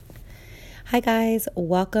Hi guys,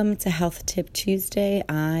 welcome to Health Tip Tuesday.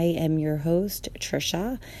 I am your host,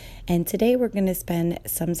 Trisha, and today we're going to spend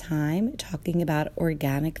some time talking about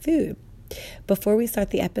organic food. Before we start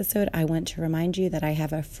the episode, I want to remind you that I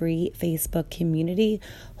have a free Facebook community,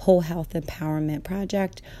 Whole Health Empowerment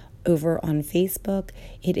Project, over on Facebook.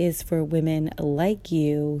 It is for women like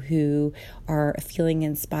you who are feeling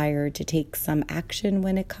inspired to take some action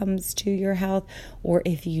when it comes to your health, or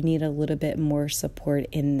if you need a little bit more support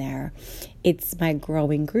in there. It's my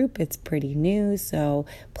growing group. It's pretty new, so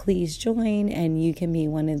please join and you can be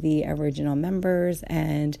one of the original members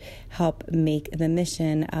and help make the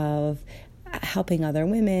mission of helping other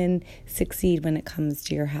women succeed when it comes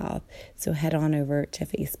to your health. So head on over to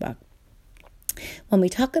Facebook. When we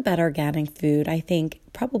talk about organic food, I think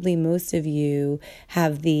probably most of you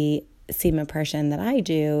have the same impression that I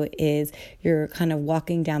do, is you're kind of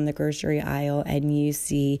walking down the grocery aisle and you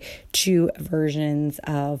see two versions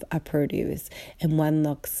of a produce. And one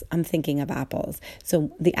looks, I'm thinking of apples.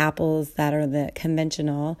 So the apples that are the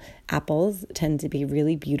conventional apples tend to be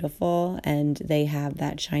really beautiful and they have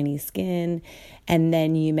that shiny skin. And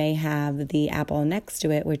then you may have the apple next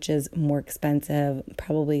to it, which is more expensive,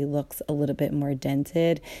 probably looks a little bit more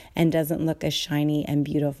dented and doesn't look as shiny and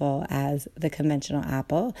beautiful as the conventional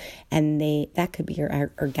apple. And that could be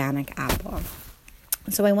your organic apple.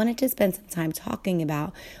 So I wanted to spend some time talking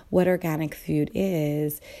about what organic food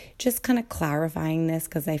is, just kind of clarifying this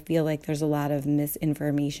because I feel like there's a lot of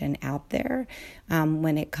misinformation out there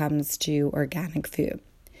when it comes to organic food.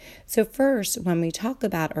 So first, when we talk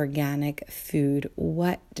about organic food,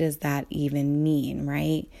 what does that even mean,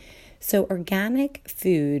 right? So organic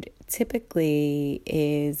food typically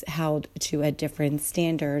is held to a different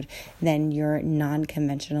standard than your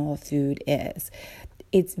non-conventional food is.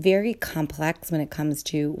 It's very complex when it comes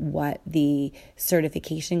to what the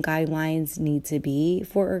certification guidelines need to be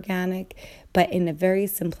for organic, but in a very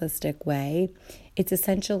simplistic way, it's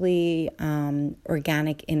essentially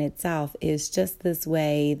organic in itself is just this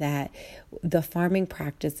way that the farming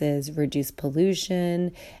practices reduce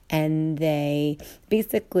pollution and they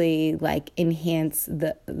basically like enhance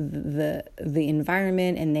the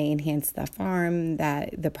environment and they enhance the farm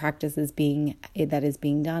that the practice is being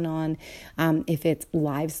done on. If it's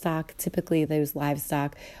livestock, typically those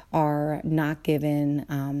livestock are not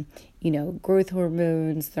given growth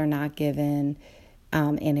hormones. They're not given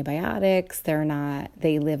antibiotics.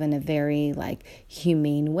 They live in a very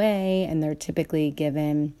humane way, and they're typically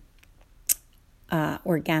given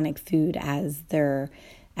organic food as their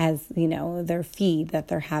feed that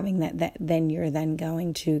they're having that then you're then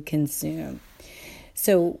going to consume.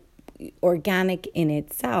 So organic in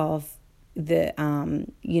itself, back in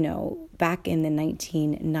the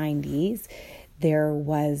 1990s, there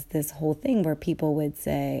was this whole thing where people would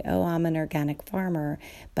say, "Oh, I'm an organic farmer,"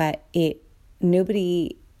 but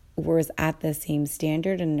nobody was at the same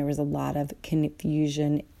standard, and there was a lot of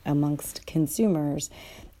confusion amongst consumers.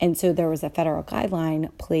 And so there was a federal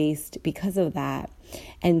guideline placed because of that.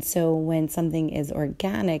 And so when something is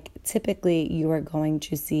organic, typically you are going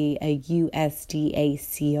to see a USDA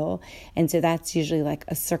seal. And so that's usually like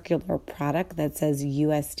a circular product that says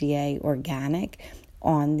USDA organic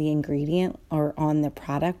on the ingredient or on the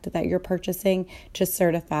product that you're purchasing to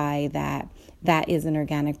certify that is an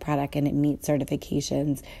organic product and it meets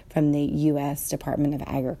certifications from the U.S. Department of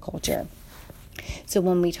Agriculture. So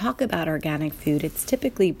when we talk about organic food, it's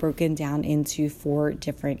typically broken down into 4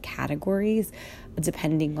 different categories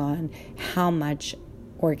depending on how much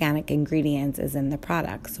organic ingredients is in the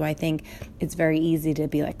product. So I think it's very easy to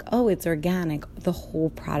be like, oh, it's organic. The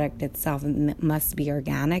whole product itself must be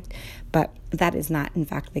organic, but that is not in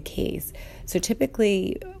fact the case. So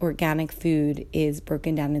typically organic food is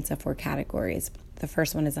broken down into 4 categories. The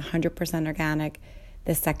first one is 100% organic.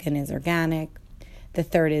 The second is organic. The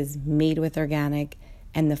third is made with organic.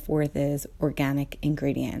 And the fourth is organic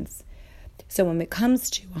ingredients. So when it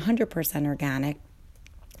comes to 100% organic,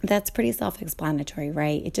 that's pretty self-explanatory,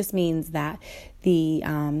 right? It just means that the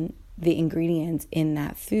ingredients in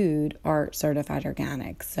that food are certified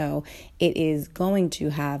organic. So it is going to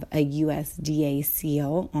have a USDA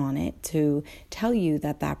seal on it to tell you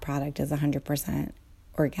that that product is 100%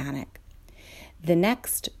 organic. The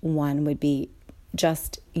next one would be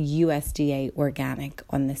just USDA organic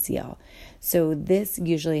on the seal. So this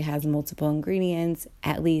usually has multiple ingredients.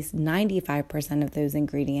 At least 95% of those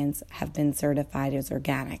ingredients have been certified as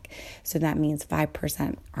organic. So that means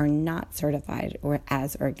 5% are not certified or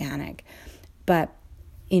as organic. But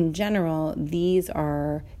in general, these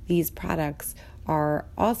products are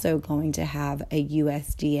also going to have a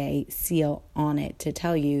USDA seal on it to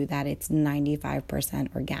tell you that it's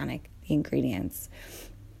 95% organic ingredients.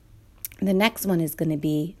 The next one is going to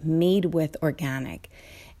be made with organic.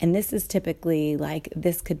 And this is typically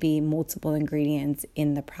this could be multiple ingredients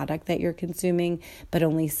in the product that you're consuming, but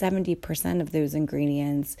only 70% of those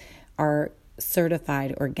ingredients are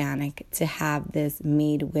certified organic to have this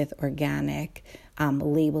made with organic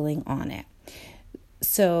labeling on it.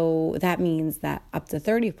 So that means that up to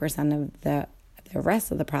 30% of the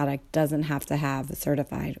rest of the product doesn't have to have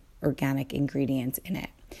certified organic ingredients in it.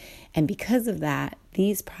 And because of that,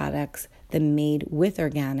 these products, the made with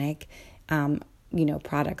organic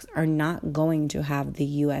products, are not going to have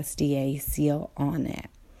the USDA seal on it.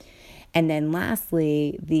 And then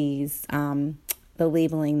lastly, the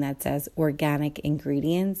labeling that says organic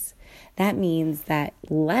ingredients, that means that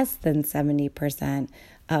less than 70%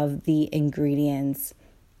 of the ingredients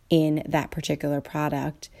in that particular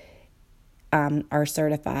product are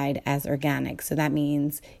certified as organic. So that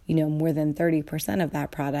means, more than 30% of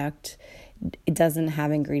that product, it doesn't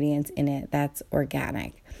have ingredients in it that's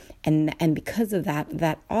organic. And because of that,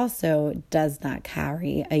 that also does not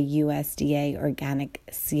carry a USDA organic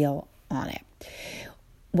seal on it.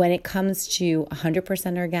 When it comes to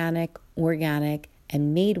 100% organic,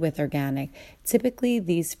 and made with organic, typically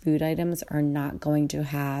these food items are not going to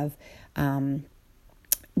have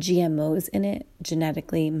GMOs in it,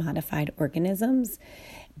 genetically modified organisms.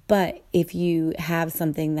 But if you have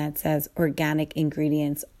something that says organic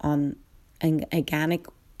ingredients on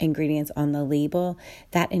the label,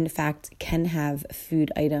 that in fact can have food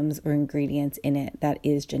items or ingredients in it that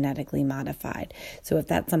is genetically modified. So if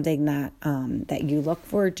that's something that that you look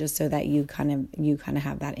for, just so that you kind of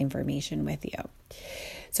have that information with you.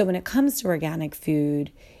 So when it comes to organic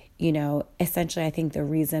food, essentially I think the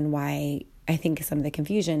reason why I think some of the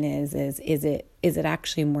confusion is it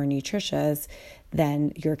actually more nutritious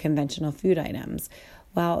than your conventional food items?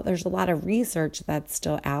 Well, there's a lot of research that's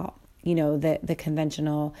still out. The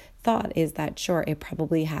conventional thought is that, sure, it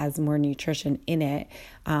probably has more nutrition in it.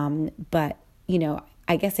 But,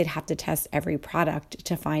 I guess they'd have to test every product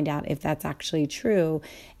to find out if that's actually true.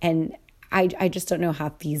 And I just don't know how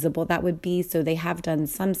feasible that would be. So they have done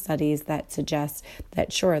some studies that suggest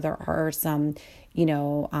that, sure, there are some,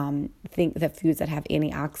 think that foods that have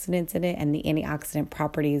antioxidants in it, and the antioxidant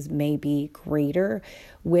properties may be greater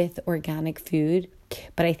with organic food.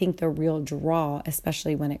 But I think the real draw,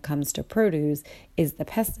 especially when it comes to produce, is the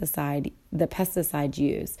pesticide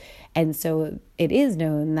use. And so it is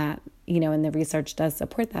known that, and the research does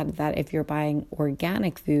support that if you're buying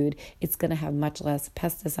organic food, it's going to have much less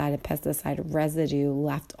pesticide and pesticide residue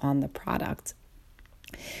left on the product.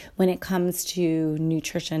 When it comes to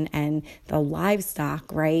nutrition and the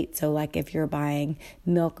livestock, right? So like if you're buying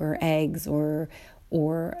milk or eggs or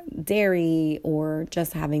dairy, or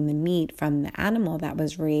just having the meat from the animal that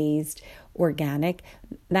was raised organic,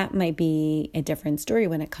 that might be a different story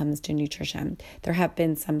when it comes to nutrition. There have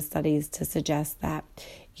been some studies to suggest that,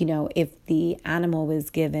 if the animal was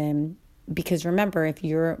given, because remember, if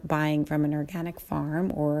you're buying from an organic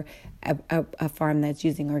farm or a farm that's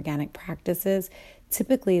using organic practices,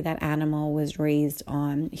 typically that animal was raised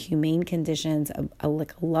on humane conditions, a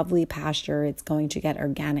lovely pasture. It's going to get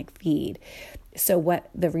organic feed. So what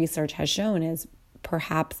the research has shown is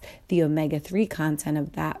perhaps the omega-3 content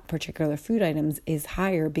of that particular food items is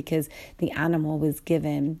higher because the animal was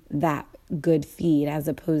given that good feed as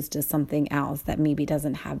opposed to something else that maybe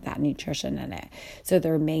doesn't have that nutrition in it. So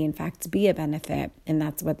there may in fact be a benefit, and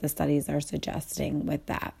that's what the studies are suggesting with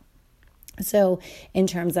that. So in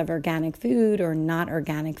terms of organic food or not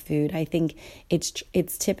organic food, I think it's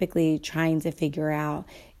typically trying to figure out,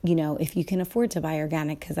 if you can afford to buy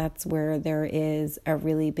organic, because that's where there is a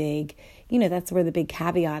really big, that's where the big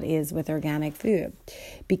caveat is with organic food.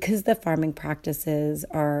 Because the farming practices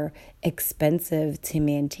are expensive to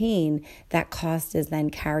maintain, that cost is then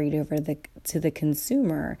carried over to the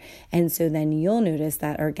consumer. And so then you'll notice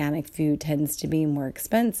that organic food tends to be more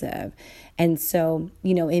expensive. And so,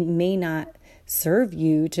 it may not serve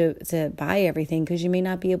you to buy everything, because you may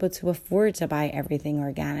not be able to afford to buy everything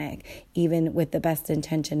organic, even with the best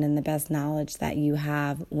intention and the best knowledge that you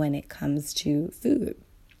have when it comes to food.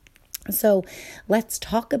 So let's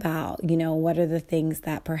talk about, what are the things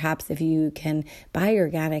that perhaps if you can buy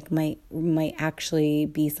organic might actually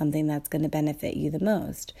be something that's going to benefit you the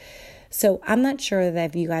most. So I'm not sure that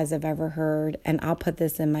if you guys have ever heard, and I'll put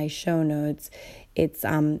this in my show notes, it's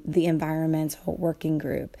the Environmental Working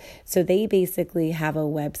Group. So they basically have a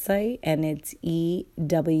website, and it's EWG.org.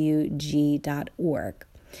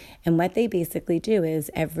 And what they basically do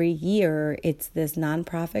is every year it's this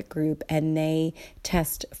nonprofit group, and they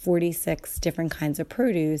test 46 different kinds of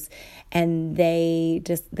produce, and they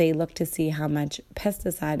look to see how much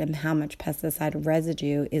pesticide and how much pesticide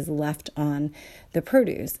residue is left on the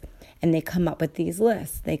produce. And they come up with these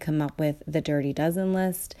lists. They come up with the Dirty Dozen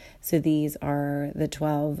list. So these are the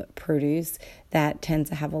 12 produce that tend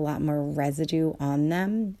to have a lot more residue on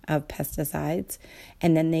them of pesticides.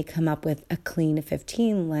 And then they come up with a Clean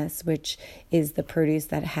 15 list, which is the produce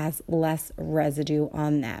that has less residue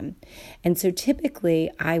on them. And so typically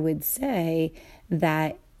I would say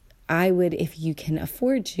that if you can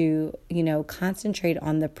afford to, concentrate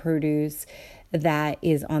on the produce that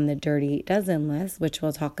is on the Dirty Dozen list, which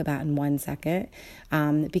we'll talk about in 1 second,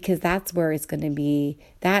 because that's where it's going to be,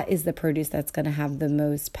 that is the produce that's going to have the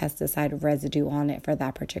most pesticide residue on it for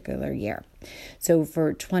that particular year. So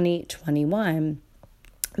for 2021,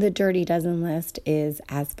 the Dirty Dozen list is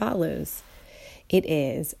as follows. It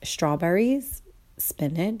is strawberries,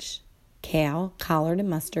 spinach, kale, collard and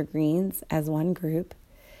mustard greens as one group,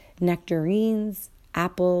 nectarines,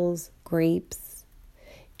 apples, grapes,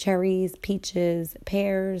 cherries, peaches,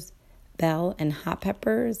 pears, bell and hot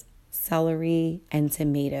peppers, celery, and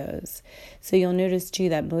tomatoes. So you'll notice too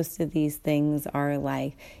that most of these things are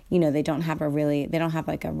like, they don't have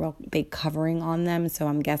like a real big covering on them. So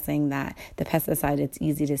I'm guessing that the pesticide, it's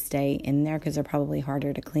easy to stay in there because they're probably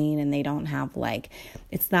harder to clean, and they don't have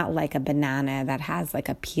it's not like a banana that has like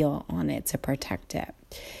a peel on it to protect it.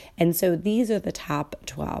 And so these are the top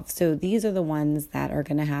 12. So these are the ones that are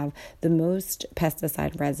going to have the most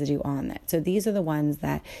pesticide residue on it. So these are the ones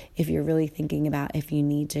that if you're really thinking about if you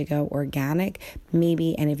need to go organic,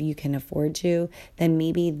 maybe, and if you can afford to, then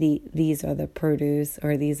maybe these are the produce,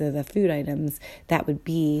 or these are the food items that would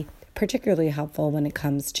be particularly helpful when it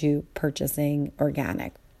comes to purchasing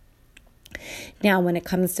organic. Now, when it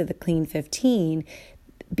comes to the Clean 15,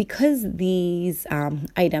 because these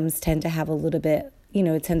items tend to have a little bit,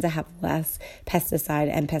 it tends to have less pesticide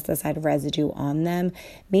and pesticide residue on them,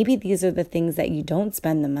 maybe these are the things that you don't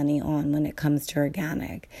spend the money on when it comes to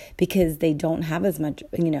organic, because they don't have as much,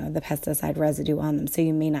 the pesticide residue on them. So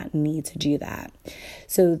you may not need to do that.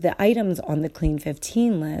 So the items on the Clean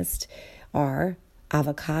 15 list are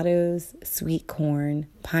avocados, sweet corn,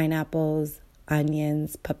 pineapples,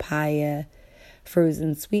 onions, papaya,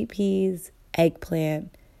 frozen sweet peas,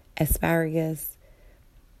 eggplant, asparagus,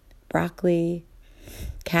 broccoli,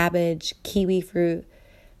 cabbage, kiwi fruit,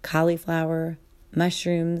 cauliflower,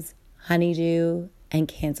 mushrooms, honeydew, and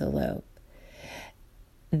cantaloupe.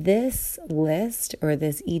 This list, or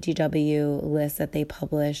this EGW list that they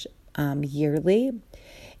publish yearly,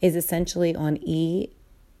 is essentially on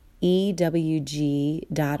ewg.org.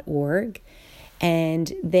 And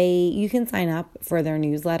you can sign up for their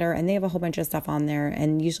newsletter, and they have a whole bunch of stuff on there.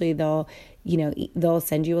 And usually they'll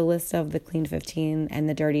send you a list of the Clean 15 and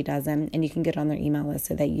the Dirty Dozen, and you can get on their email list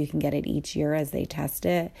so that you can get it each year as they test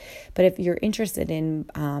it. But if you're interested in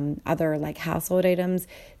other like household items,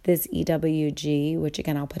 this EWG, which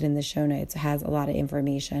again I'll put in the show notes, has a lot of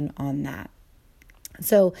information on that.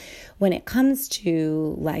 So when it comes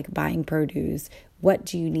to like buying produce, what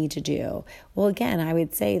do you need to do? Well, again, I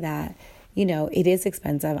would say that it is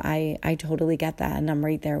expensive. I totally get that, and I'm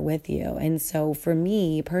right there with you. And so for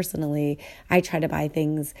me personally, I try to buy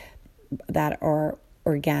things that are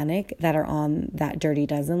organic, that are on that Dirty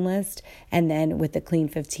Dozen list. And then with the Clean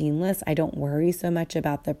 15 list, I don't worry so much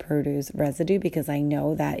about the produce residue, because I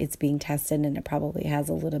know that it's being tested and it probably has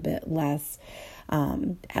a lot less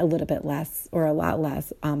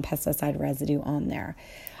pesticide residue on there.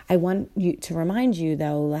 I want to remind you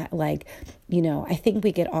though, that I think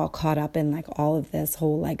we get all caught up in like all of this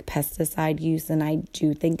whole like pesticide use, and I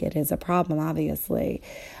do think it is a problem, obviously.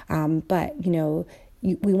 But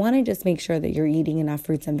we want to just make sure that you're eating enough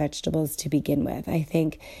fruits and vegetables to begin with. I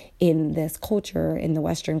think in this culture, in the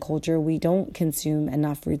Western culture, we don't consume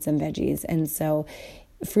enough fruits and veggies. And so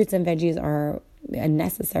fruits and veggies are a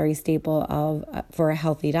necessary staple for a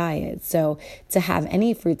healthy diet. So to have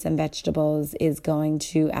any fruits and vegetables is going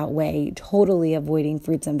to outweigh totally avoiding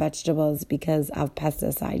fruits and vegetables because of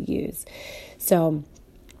pesticide use. So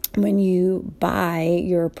when you buy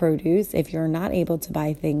your produce, if you're not able to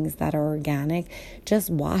buy things that are organic, just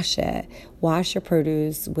wash it. Wash your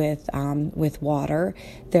produce with water.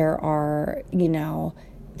 There are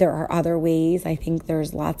other ways. I think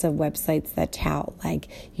there's lots of websites that tout like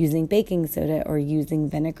using baking soda or using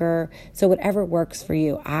vinegar. So whatever works for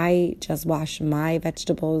you. I just wash my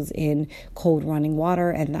vegetables in cold running water,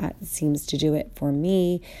 and that seems to do it for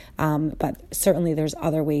me. But certainly there's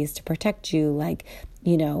other ways to protect you, like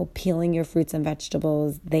peeling your fruits and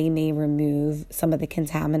vegetables, they may remove some of the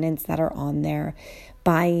contaminants that are on there.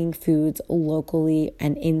 Buying foods locally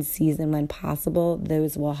and in season when possible,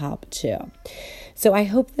 those will help too. So I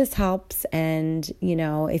hope this helps. And,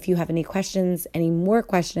 if you have any more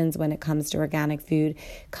questions when it comes to organic food,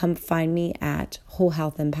 come find me at Whole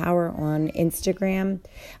Health Empower on Instagram.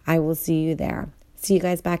 I will see you there. See you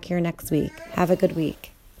guys back here next week. Have a good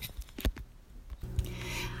week.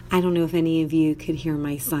 I don't know if any of you could hear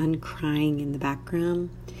my son crying in the background.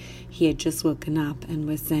 He had just woken up and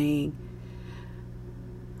was saying,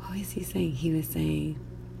 what was he saying? He was saying,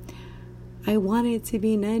 I want it to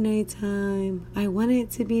be night-night time. I want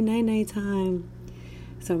it to be night-night time.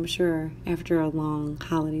 So I'm sure after a long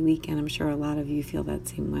holiday weekend, I'm sure a lot of you feel that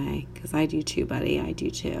same way, because I do too, buddy. I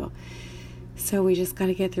do too. So we just got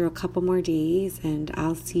to get through a couple more days, and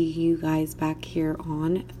I'll see you guys back here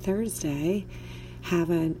on Thursday.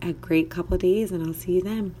 Have a great couple of days, and I'll see you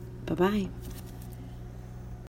then. Bye-bye.